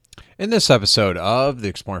In this episode of the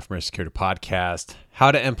Exploring Information Security Podcast,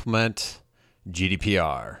 how to implement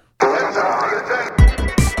GDPR.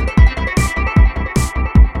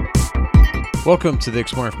 Welcome to the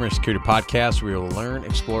Exploring Information Security Podcast, where you'll learn,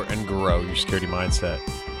 explore, and grow your security mindset.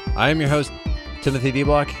 I am your host, Timothy D.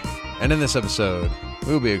 Block, and in this episode,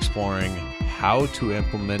 we will be exploring how to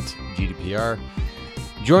implement GDPR.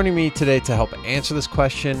 Joining me today to help answer this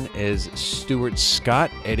question is Stuart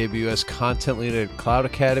Scott, AWS Content Leader at Cloud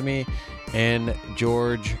Academy, and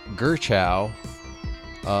George Gerchow,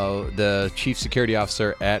 the Chief Security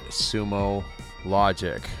Officer at Sumo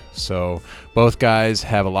Logic. So both guys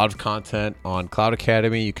have a lot of content on Cloud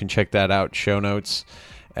Academy. You can check that out, show notes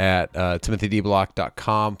at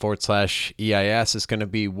timothydblock.com/EIS. It's going to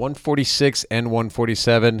be 146 and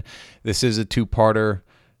 147. This is a two-parter.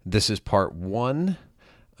 This is part one.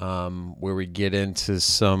 Where we get into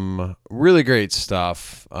some really great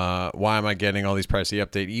stuff. Why am I getting all these privacy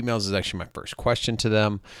update emails is actually my first question to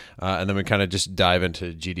them. And then we kind of just dive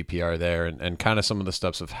into GDPR there and kind of some of the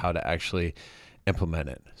steps of how to actually implement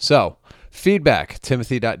it. So feedback,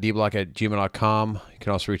 timothy.dblock@gmail.com. You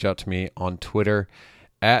can also reach out to me on Twitter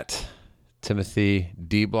at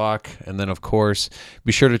timothydblock. And then, of course,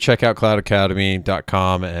 be sure to check out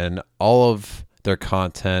cloudacademy.com and all of their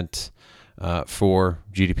content for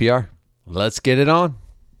GDPR. Let's get it on.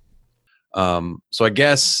 So I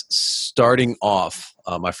guess starting off,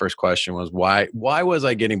 my first question was why was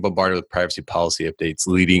I getting bombarded with privacy policy updates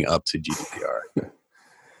leading up to GDPR?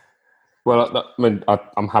 Well,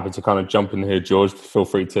 I'm happy to kind of jump in here, George. Feel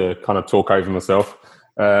free to kind of talk over myself.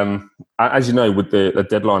 As you know, with the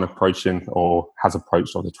deadline approaching, or has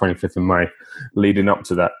approached, on the 25th of May, leading up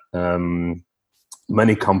to that,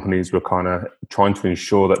 many companies were kind of trying to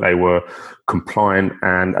ensure that they were compliant,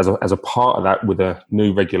 and as a part of that, with a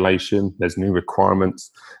new regulation, there's new requirements,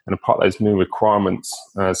 and a part of those new requirements,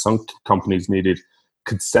 some companies needed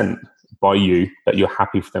consent by you that you're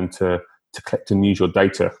happy for them to collect and use your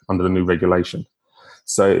data under the new regulation.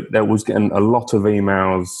 So there was getting a lot of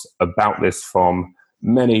emails about this from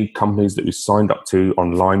many companies that we signed up to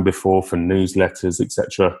online before for newsletters,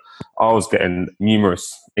 etc. I was getting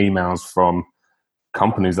numerous emails from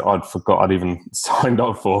companies that I'd forgot I'd even signed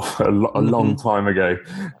up for a long time ago.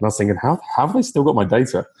 And I was thinking, how have they still got my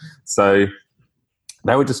data? So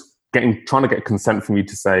they were just trying to get consent from you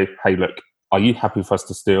to say, hey, look, are you happy for us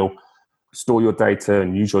to still store your data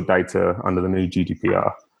and use your data under the new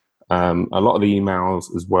GDPR? A lot of the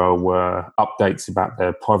emails as well were updates about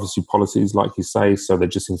their privacy policies, like you say. So they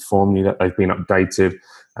just inform you that they've been updated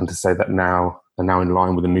and to say that now they're now in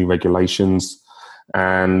line with the new regulations.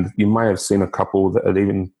 And you may have seen a couple that are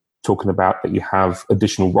even talking about that you have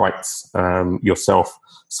additional rights yourself,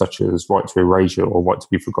 such as right to erasure or right to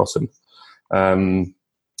be forgotten.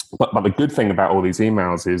 But the good thing about all these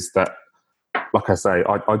emails is that, like I say,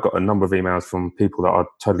 I got a number of emails from people that I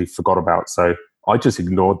totally forgot about. So I just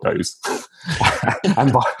ignored those.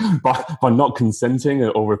 And by not consenting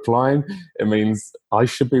or replying, it means I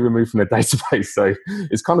should be removed from the database. So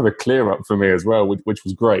it's kind of a clear up for me as well, which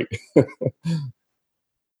was great.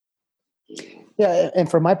 Yeah, and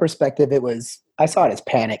from my perspective, I saw it as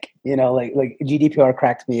panic. Like GDPR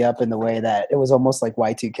cracked me up in the way that it was almost like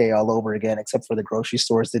Y2K all over again, except for the grocery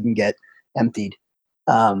stores didn't get emptied.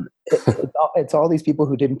 It's all these people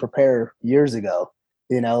who didn't prepare years ago.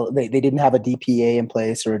 They didn't have a DPA in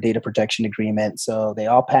place or a data protection agreement, so they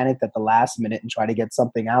all panicked at the last minute and tried to get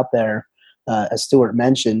something out there, as Stuart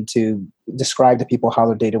mentioned, to describe to people how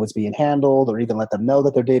their data was being handled, or even let them know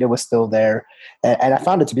that their data was still there. And I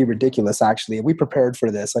found it to be ridiculous, actually. We prepared for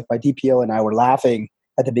this. Like, my DPO and I were laughing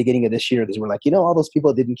at the beginning of this year because we're like, all those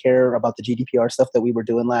people that didn't care about the GDPR stuff that we were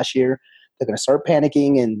doing last year, they're going to start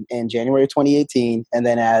panicking in January of 2018. And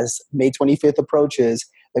then as May 25th approaches,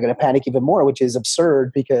 they're going to panic even more, which is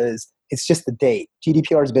absurd because it's just the date.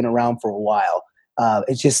 GDPR has been around for a while.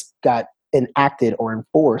 It just got enacted or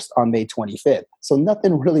enforced on May 25th. So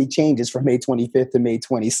nothing really changes from May 25th to May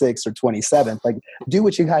 26th or 27th. Like, do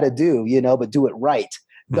what you got to do, but do it right.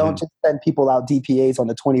 Mm-hmm. Don't just send people out DPAs on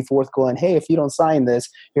the 24th going, hey, if you don't sign this,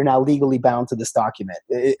 you're now legally bound to this document.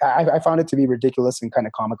 I found it to be ridiculous and kind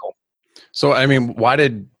of comical. So, why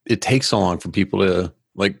did it take so long for people to,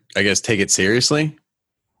 take it seriously?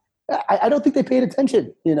 I don't think they paid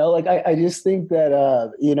attention. I just think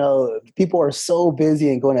that, people are so busy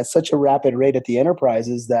and going at such a rapid rate at the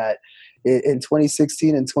enterprises that in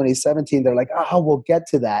 2016 and 2017, they're like, we'll get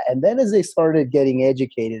to that. And then as they started getting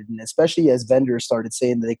educated, and especially as vendors started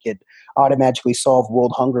saying that they could automatically solve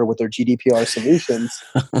world hunger with their GDPR solutions,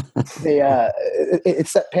 it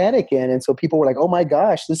set panic in. And so people were like, oh my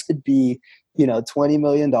gosh, this could be $20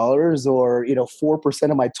 million or,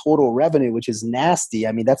 4% of my total revenue, which is nasty.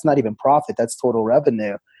 I mean, that's not even profit. That's total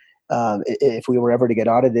revenue. If we were ever to get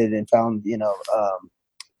audited and found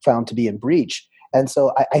to be in breach. And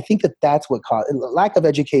so I think that's what lack of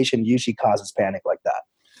education usually causes panic like that.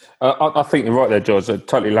 I think you're right there, George. A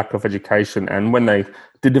totally lack of education. And when they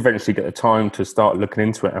did eventually get the time to start looking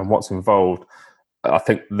into it and what's involved, I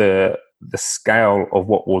think the scale of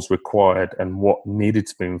what was required and what needed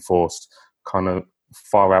to be enforced kind of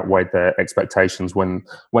far outweighed their expectations when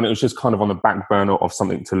it was just kind of on the back burner of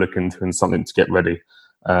something to look into and something to get ready.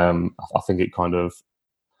 I think it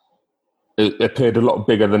appeared a lot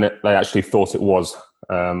bigger than they actually thought it was,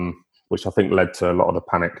 which I think led to a lot of the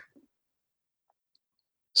panic.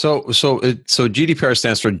 So GDPR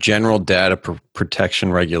stands for General Data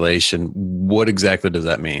Protection Regulation. What exactly does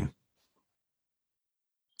that mean?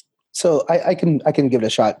 So I can give it a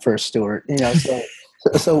shot first, Stuart.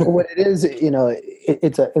 So what it is,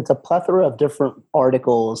 it's a plethora of different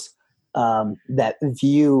articles that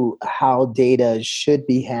view how data should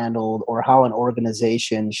be handled or how an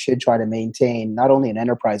organization should try to maintain not only an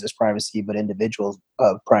enterprise's privacy but individuals'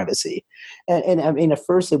 privacy. And I mean, at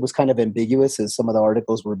first it was kind of ambiguous as some of the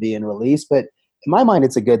articles were being released, but in my mind,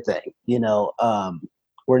 it's a good thing.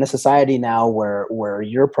 We're in a society now where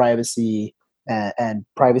your privacy and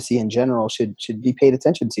privacy in general should be paid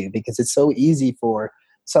attention to, because it's so easy for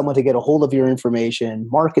someone to get a hold of your information,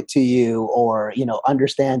 market to you, or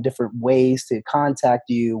understand different ways to contact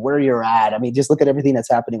you, where you're at. I mean, just look at everything that's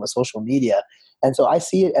happening with social media, and so I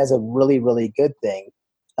see it as a really, really good thing.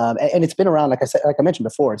 And it's been around, like I mentioned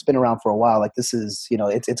before, it's been around for a while. Like this is,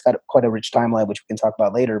 it's got quite a rich timeline, which we can talk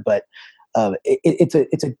about later. But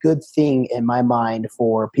it's a good thing in my mind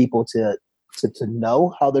for people to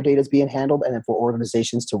know how their data is being handled, and then for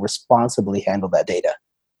organizations to responsibly handle that data.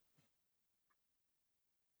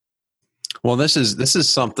 Well, this is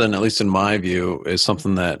something, at least in my view, is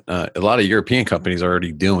something that a lot of European companies are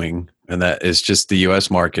already doing, and that is just the U.S.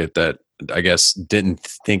 market that I guess didn't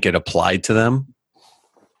think it applied to them.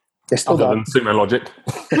 They still don't. Sumo Logic.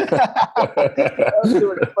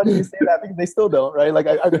 It's funny you say that because they still don't, right? Like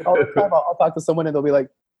all the time, I'll talk to someone and they'll be like,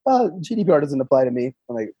 GDPR doesn't apply to me.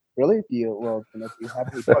 I'm like, really? Do you have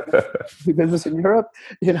any partners do business in Europe?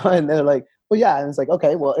 And they're like, well, yeah. And it's like,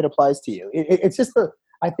 okay, well, it applies to you. It's just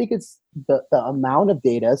I think it's the amount of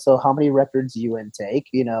data. So how many records you intake,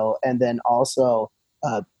 and then also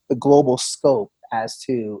the global scope as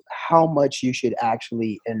to how much you should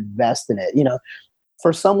actually invest in it.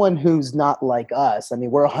 For someone who's not like us, I mean,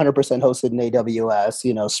 we're 100% hosted in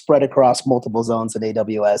AWS, spread across multiple zones in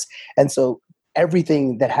AWS. And so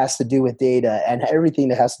everything that has to do with data and everything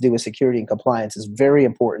that has to do with security and compliance is very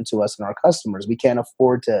important to us and our customers. We can't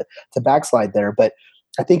afford to backslide there. But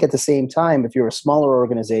I think at the same time, if you're a smaller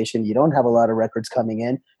organization, you don't have a lot of records coming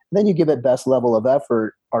in, then you give it best level of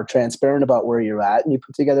effort, are transparent about where you're at, and you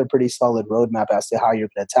put together a pretty solid roadmap as to how you're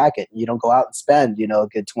going to attack it. You don't go out and spend, a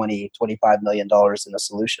good $20-25 million in a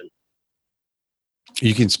solution.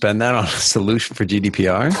 You can spend that on a solution for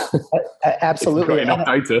GDPR? Absolutely. Enough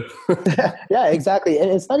data. Yeah, exactly.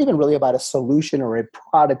 And it's not even really about a solution or a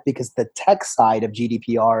product, because the tech side of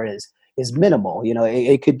GDPR is minimal.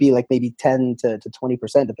 It could be like maybe 10 to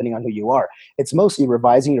 20%, depending on who you are. It's mostly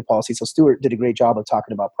revising your policy. So Stuart did a great job of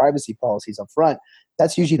talking about privacy policies up front.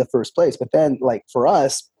 That's usually the first place. But then, like, for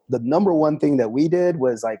us, the number one thing that we did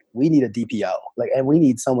was we need a DPO, and we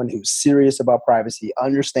need someone who's serious about privacy,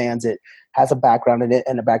 understands it, has a background in it,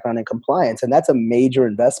 and a background in compliance. And that's a major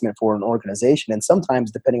investment for an organization. And sometimes,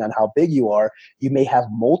 depending on how big you are, you may have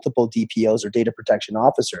multiple DPOs or data protection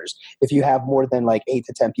officers. If you have more than 8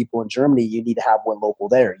 to 10 people in Germany, you need to have one local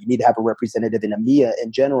there. You need to have a representative in EMEA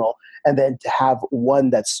in general, and then to have one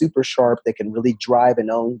that's super sharp that can really drive and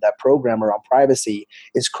own that program around privacy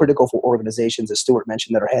is critical for organizations, as Stuart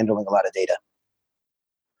mentioned, that are handling a lot of data.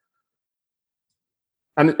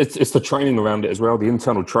 And it's the training around it as well, the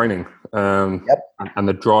internal training and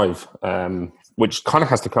the drive, which kind of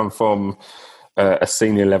has to come from a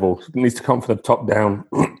senior level. It needs to come from the top down,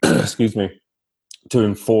 excuse me, to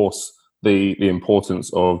enforce the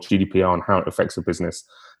importance of GDPR and how it affects a business.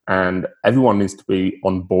 And everyone needs to be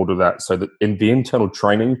on board with that, so that in the internal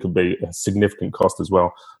training could be a significant cost as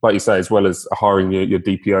well. Like you say, as well as hiring your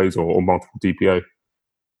DPOs or multiple DPO.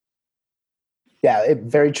 Yeah,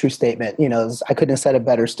 very true statement. I couldn't have said it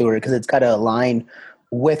better, Stuart, because it's got to align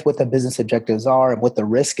with what the business objectives are and what the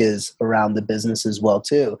risk is around the business as well,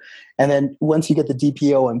 too. And then once you get the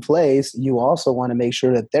DPO in place, you also want to make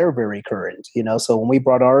sure that they're very current. So when we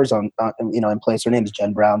brought ours in place, her name is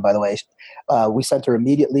Jen Brown, by the way. We sent her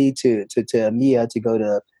immediately to EMEA to go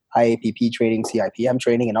to IAPP training, CIPM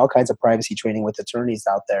training, and all kinds of privacy training with attorneys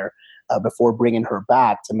out there before bringing her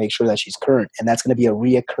back to make sure that she's current. And that's going to be a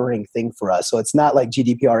reoccurring thing for us. So it's not like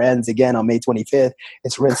GDPR ends again on May 25th.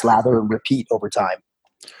 It's rinse, lather, and repeat over time.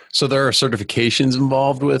 So there are certifications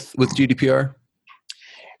involved with GDPR?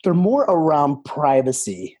 They're more around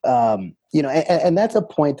privacy. And that's a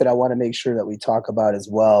point that I want to make sure that we talk about as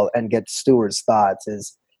well and get Stuart's thoughts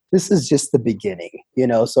is this is just the beginning,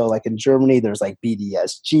 so like in Germany, there's like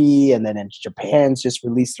BDSG, and then in Japan's just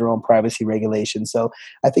released their own privacy regulations. So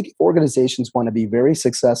I think if organizations want to be very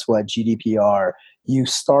successful at GDPR, you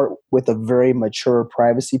start with a very mature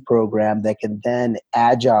privacy program that can then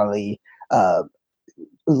agilely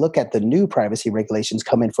look at the new privacy regulations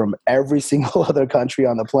coming from every single other country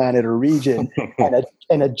on the planet or region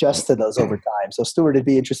and adjust to those over time. So Stuart, it'd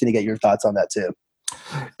be interesting to get your thoughts on that too.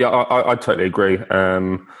 Yeah, I totally agree.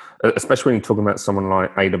 Especially when you're talking about someone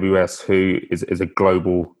like AWS, who is a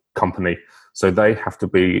global company. So they have to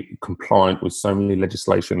be compliant with so many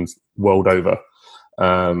legislations world over.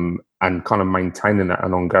 And kind of maintaining that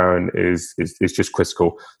and ongoing is just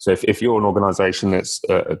critical. So if you're an organization that's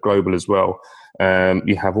global as well,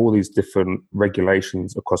 you have all these different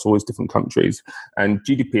regulations across all these different countries. And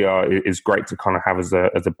GDPR is great to kind of have as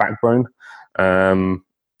a backbone.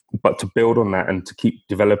 But to build on that and to keep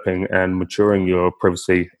developing and maturing your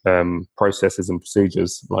privacy processes and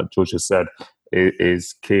procedures, like George has said,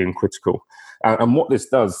 is key and critical. And what this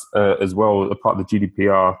does as well, a part of the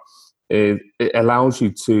GDPR, is it allows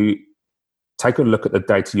you to take a look at the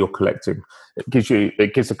data you're collecting.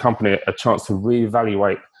 It gives a company a chance to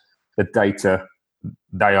reevaluate the data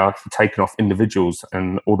they are taking off individuals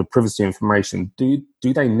and all the privacy information. Do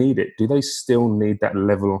they need it? Do they still need that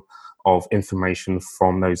level of information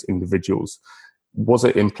from those individuals? Was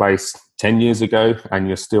it in place 10 years ago and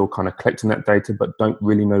you're still kind of collecting that data but don't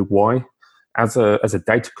really know why? As a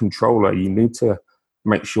data controller, you need to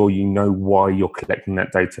make sure you know why you're collecting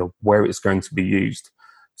that data, where it's going to be used.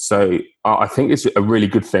 So I think it's a really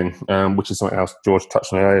good thing, which is something else George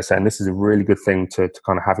touched on earlier, saying this is a really good thing to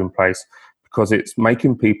kind of have in place, because it's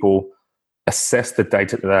making people assess the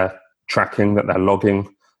data that they're tracking, that they're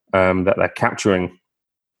logging, that they're capturing.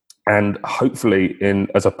 And hopefully,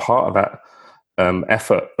 as a part of that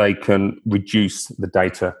effort, they can reduce the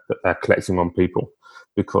data that they're collecting on people,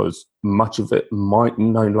 because much of it might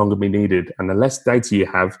no longer be needed. And the less data you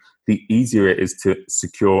have, the easier it is to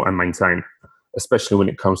secure and maintain, especially when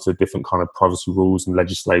it comes to different kind of privacy rules and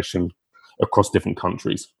legislation across different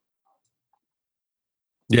countries.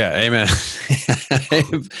 Yeah, amen.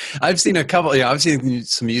 I've seen a couple. Yeah, I've seen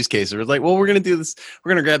some use cases where it's like, well, we're going to do this.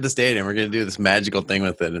 We're going to grab this data and we're going to do this magical thing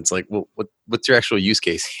with it. And it's like, well, what's your actual use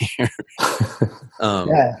case here?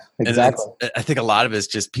 Yeah, exactly. I think a lot of it's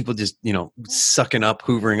just people just sucking up,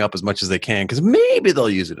 hoovering up as much as they can because maybe they'll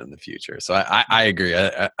use it in the future. So I agree.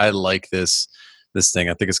 I like this thing.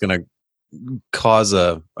 I think it's going to cause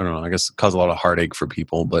a lot of heartache for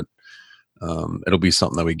people, but it'll be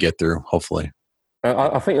something that we get through, hopefully.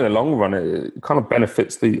 I think in the long run, it kind of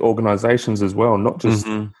benefits the organizations as well, not just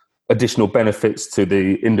additional benefits to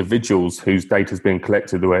the individuals whose data is being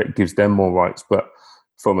collected, where it gives them more rights, but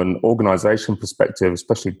from an organization perspective,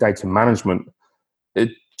 especially data management, it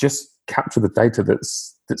just capture the data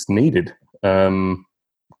that's needed.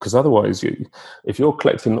 Because otherwise, if you're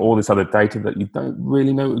collecting all this other data that you don't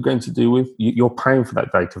really know what you're going to do with, you're paying for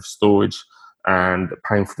that data for storage and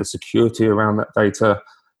paying for the security around that data.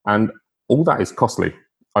 And all that is costly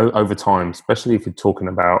over time, especially if you're talking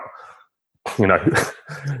about,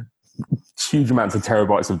 huge amounts of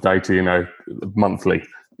terabytes of data, monthly.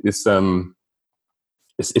 It's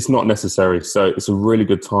not necessary. So it's a really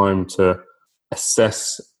good time to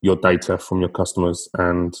assess your data from your customers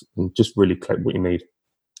and just really collect what you need.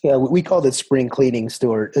 Yeah, we called it spring cleaning,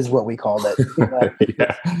 Stuart, is what we called it.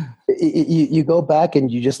 Yeah. You go back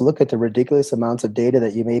and you just look at the ridiculous amounts of data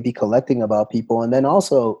that you may be collecting about people. And then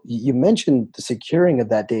also, you mentioned the securing of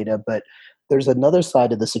that data, but there's another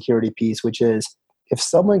side of the security piece, which is if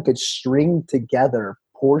someone could string together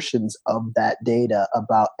portions of that data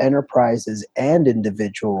about enterprises and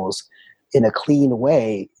individuals in a clean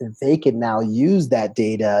way, they can now use that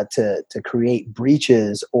data to create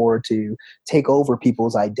breaches or to take over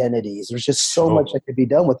people's identities. There's just so much that could be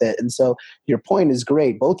done with it. And so your point is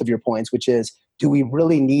great, both of your points, which is, do we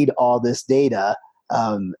really need all this data?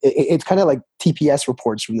 It's kind of like TPS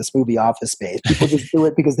reports from this movie Office Space. People just do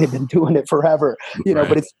it because they've been doing it forever, Right.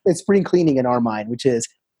 But it's spring cleaning in our mind, which is,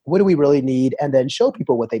 what do we really need, and then show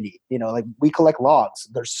people what they need. Like we collect logs.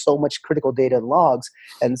 There's so much critical data in logs,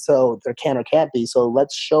 and so there can or can't be. So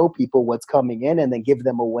let's show people what's coming in and then give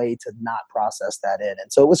them a way to not process that in.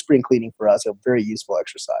 And so it was spring cleaning for us, a very useful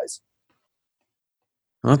exercise.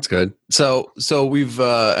 That's good. So we've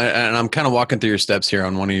and I'm kind of walking through your steps here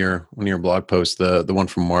on one of your blog posts, the one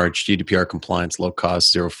from March, GDPR compliance, low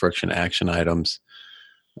cost, zero friction action items,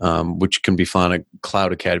 which can be found at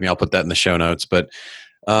Cloud Academy. I'll put that in the show notes. But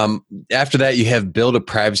after that, you have build a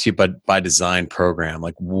privacy by design program.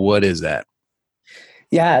 Like, what is that?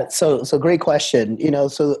 Yeah, so great question.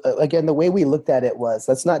 So again, the way we looked at it was,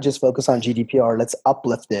 let's not just focus on GDPR, let's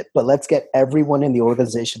uplift it, but let's get everyone in the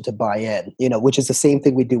organization to buy in, which is the same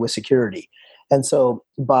thing we do with security. And so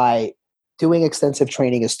by doing extensive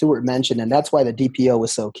training, as Stuart mentioned, and that's why the DPO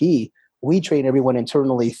was so key, we train everyone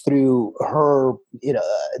internally through her,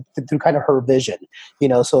 through kind of her vision.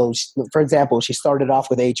 So for example, she started off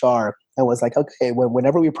with HR and was like, okay,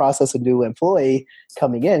 whenever we process a new employee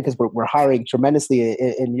coming in, because we're hiring tremendously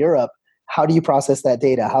in Europe, how do you process that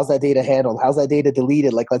data? How's that data handled? How's that data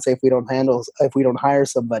deleted? Like, let's say if we don't hire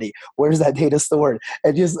somebody, where's that data stored?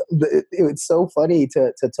 And just, it's so funny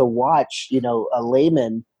to watch, a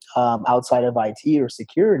layman outside of IT or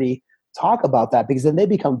security talk about that, because then they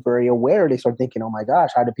become very aware. They start thinking, oh my gosh,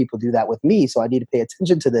 how do people do that with me? So I need to pay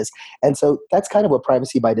attention to this. And so that's kind of what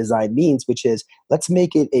privacy by design means, which is let's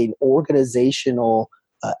make it an organizational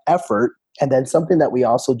effort. And then something that we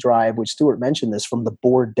also drive, which Stuart mentioned this, from the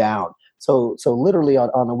board down. So literally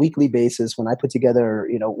on a weekly basis, when I put together,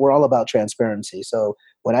 we're all about transparency. So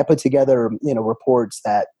when I put together, reports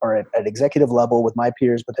that are at executive level with my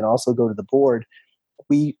peers, but then also go to the board,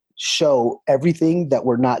 we show everything that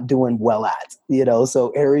we're not doing well at,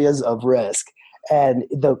 so areas of risk. And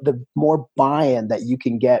the more buy-in that you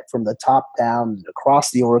can get from the top down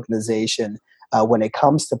across the organization when it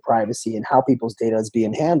comes to privacy and how people's data is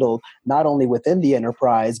being handled, not only within the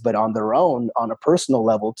enterprise, but on their own, on a personal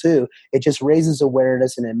level too, it just raises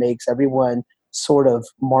awareness and it makes everyone sort of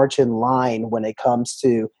march in line when it comes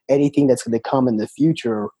to anything that's going to come in the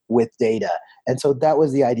future with data. And so that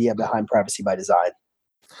was the idea behind privacy by design.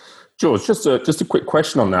 George, just a quick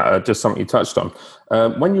question on that, just something you touched on.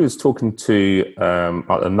 When you was talking to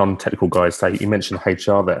a non-technical guys, say you mentioned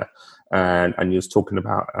HR there, and you was talking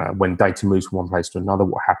about when data moves from one place to another,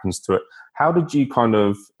 what happens to it. How did you kind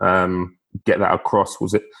of get that across?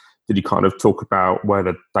 Did you kind of talk about where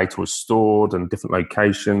the data was stored and different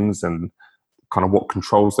locations and kind of what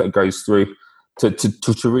controls that it goes through to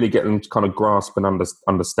really get them to kind of grasp and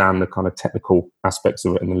understand the kind of technical aspects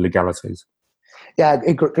of it and the legalities? Yeah,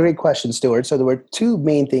 great question, Stuart. So there were two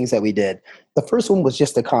main things that we did. The first one was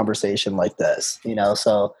just a conversation like this,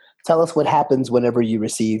 so tell us what happens whenever you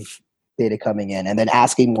receive data coming in, and then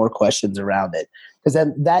asking more questions around it. Because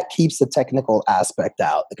then that keeps the technical aspect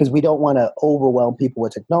out, because we don't want to overwhelm people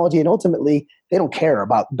with technology, and ultimately they don't care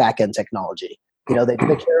about back-end technology. They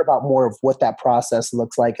care about more of what that process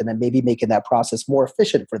looks like, and then maybe making that process more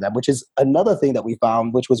efficient for them, which is another thing that we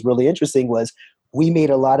found, which was really interesting, was we made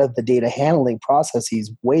a lot of the data handling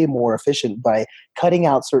processes way more efficient by cutting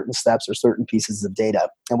out certain steps or certain pieces of data.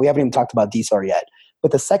 And we haven't even talked about DSAR yet.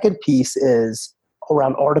 But the second piece is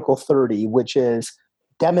around Article 30, which is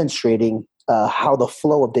demonstrating how the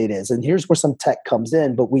flow of data is. And here's where some tech comes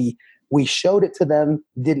in, but we showed it to them,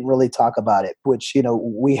 didn't really talk about it, which,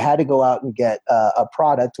 we had to go out and get a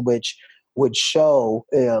product which would show,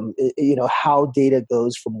 how data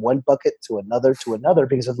goes from one bucket to another,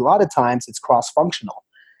 because a lot of times it's cross-functional.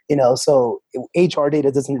 So HR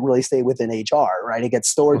data doesn't really stay within HR, right? It gets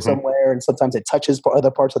stored somewhere, and sometimes it touches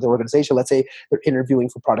other parts of the organization. Let's say they're interviewing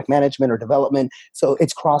for product management or development. So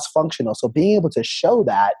it's cross-functional. So being able to show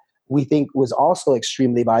that, we think, was also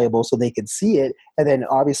extremely valuable, so they could see it. And then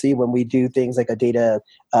obviously when we do things like a data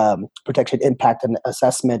protection impact and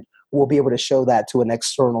assessment, we'll be able to show that to an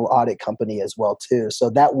external audit company as well too. So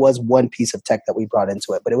that was one piece of tech that we brought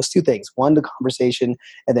into it. But it was two things: one, the conversation,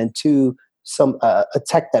 and then two, a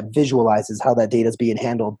tech that visualizes how that data is being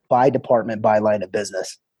handled by department, by line of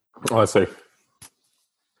business. Oh, I see.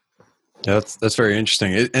 Yeah, that's very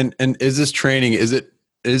interesting. And is this training, is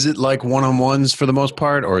it like one-on-ones for the most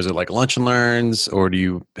part, or is it like lunch and learns, or do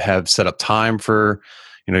you have set up time for,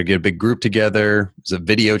 get a big group together? Is it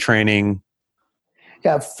video training?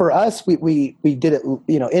 Yeah, for us, we did it,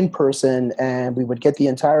 in person, and we would get the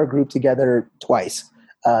entire group together twice.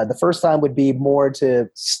 The first time would be more to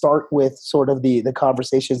start with sort of the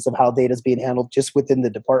conversations of how data is being handled just within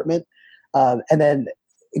the department. And then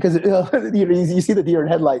because you see the deer in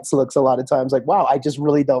headlights looks a lot of times like, wow, I just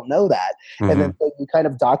really don't know that. Mm-hmm. And then you kind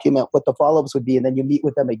of document what the follow-ups would be, and then you meet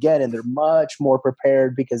with them again, and they're much more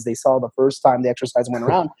prepared because they saw the first time the exercise went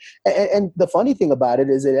around. And the funny thing about it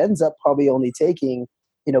is it ends up probably only taking,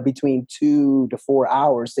 between 2 to 4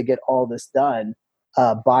 hours to get all this done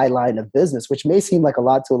by line of business, which may seem like a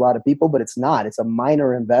lot to a lot of people, but it's not. It's a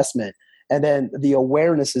minor investment. And then the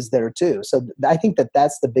awareness is there too. So I think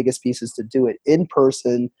that's the biggest piece, is to do it in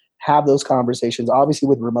person, have those conversations. Obviously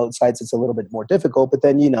with remote sites, it's a little bit more difficult, but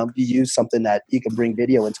then, you use something that you can bring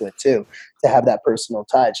video into it too, to have that personal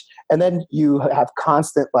touch. And then you have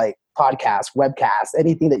constant like podcasts, webcasts,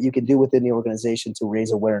 anything that you can do within the organization to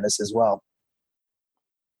raise awareness as well.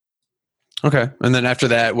 Okay. And then after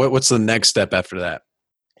that, what's the next step after that?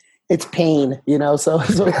 It's pain, so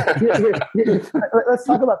let's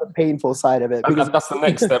talk about the painful side of it. Because that's the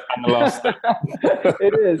next step and the last step.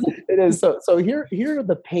 It is. So here are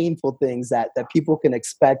the painful things that people can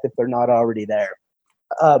expect if they're not already there.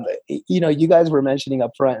 You guys were mentioning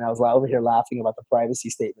up front, and I was over here laughing about the privacy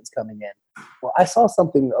statements coming in. Well, I saw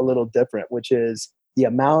something a little different, which is the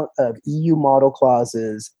amount of EU model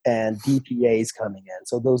clauses and DPAs coming in.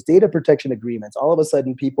 So those data protection agreements, all of a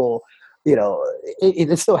sudden people,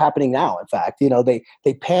 it's still happening now. In fact,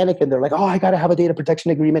 they panic and they're like, oh, I got to have a data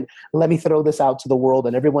protection agreement. Let me throw this out to the world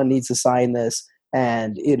and everyone needs to sign this.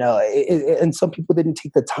 And, and some people didn't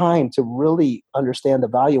take the time to really understand the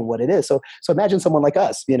value of what it is. So imagine someone like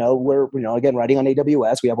us, we're, again, writing on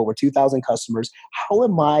AWS, we have over 2,000 customers. How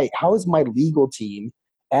is my legal team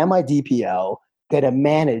and my DPL going to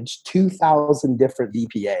manage 2,000 different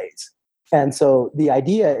DPAs? And so the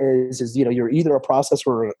idea is you're either a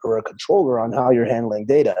processor or a controller on how you're handling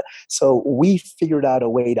data. So we figured out a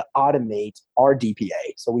way to automate our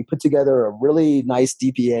DPA. So we put together a really nice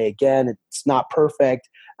DPA. Again, it's not perfect.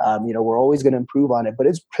 We're always going to improve on it, but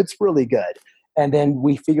it's really good. And then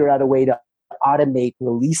we figured out a way to automate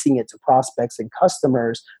releasing it to prospects and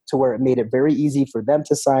customers to where it made it very easy for them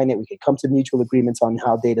to sign it. We could come to mutual agreements on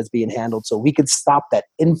how data is being handled. So we could stop that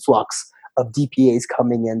influx of DPAs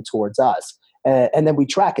coming in towards us. And then we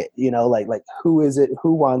track it, like who is it,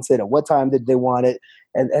 who wants it, at what time did they want it.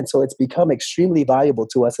 And so it's become extremely valuable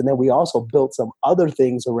to us. And then we also built some other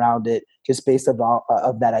things around it just based of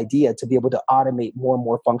that idea to be able to automate more and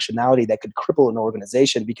more functionality that could cripple an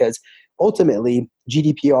organization, because ultimately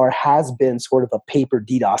GDPR has been sort of a paper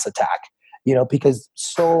DDoS attack. Because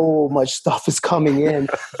so much stuff is coming in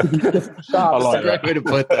to these different shops. I like that way to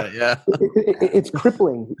put that, yeah. It's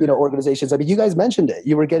crippling, organizations. I mean, you guys mentioned it.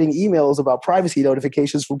 You were getting emails about privacy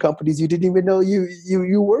notifications from companies you didn't even know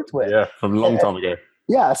you worked with. Yeah, from a long time ago.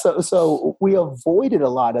 Yeah, so we avoided a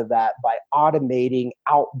lot of that by automating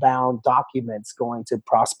outbound documents going to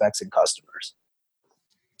prospects and customers.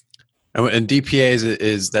 And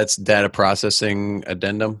DPA that's data processing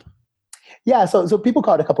addendum? Yeah, so people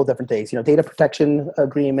call it a couple of different things, data protection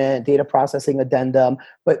agreement, data processing addendum,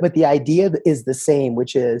 but the idea is the same,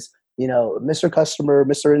 which is, Mr. Customer,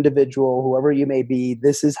 Mr. Individual, whoever you may be,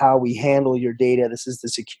 this is how we handle your data. This is the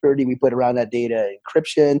security we put around that data,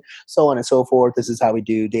 encryption, so on and so forth. This is how we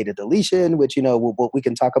do data deletion, which, we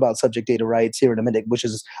can talk about subject data rights here in a minute, which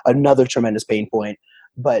is another tremendous pain point.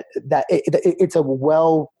 But that it's a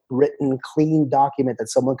well-written, clean document that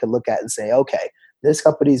someone can look at and say, okay, this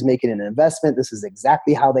company is making an investment. This is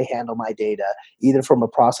exactly how they handle my data, either from a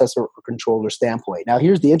processor or controller standpoint. Now,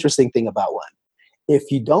 here's the interesting thing about one.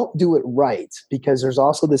 If you don't do it right, because there's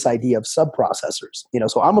also this idea of sub-processors.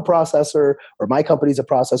 So I'm a processor, or my company's a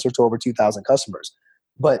processor to over 2,000 customers.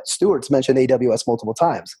 But Stuart's mentioned AWS multiple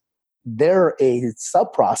times. They're a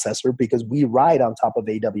sub-processor because we ride on top of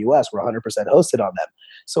AWS. We're 100% hosted on them.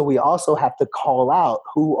 So we also have to call out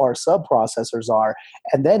who our sub-processors are.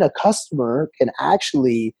 And then a customer can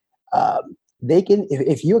actually,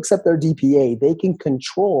 if you accept their DPA, they can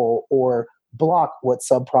control or block what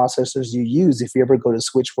sub-processors you use if you ever go to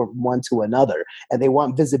switch from one to another. And they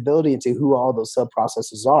want visibility into who all those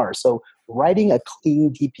sub-processors are. So writing a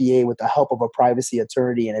clean DPA with the help of a privacy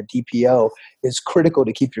attorney and a DPO is critical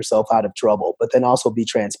to keep yourself out of trouble, but then also be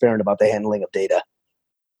transparent about the handling of data.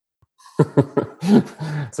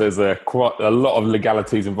 So there's quite a lot of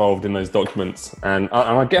legalities involved in those documents. And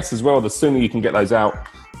I guess as well, the sooner you can get those out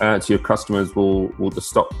to your customers will just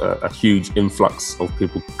stop a huge influx of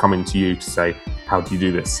people coming to you to say, how do you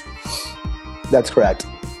do this? That's correct.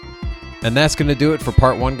 And that's going to do it for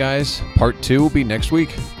part 1, guys. Part 2 will be next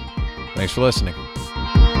week. Thanks for listening.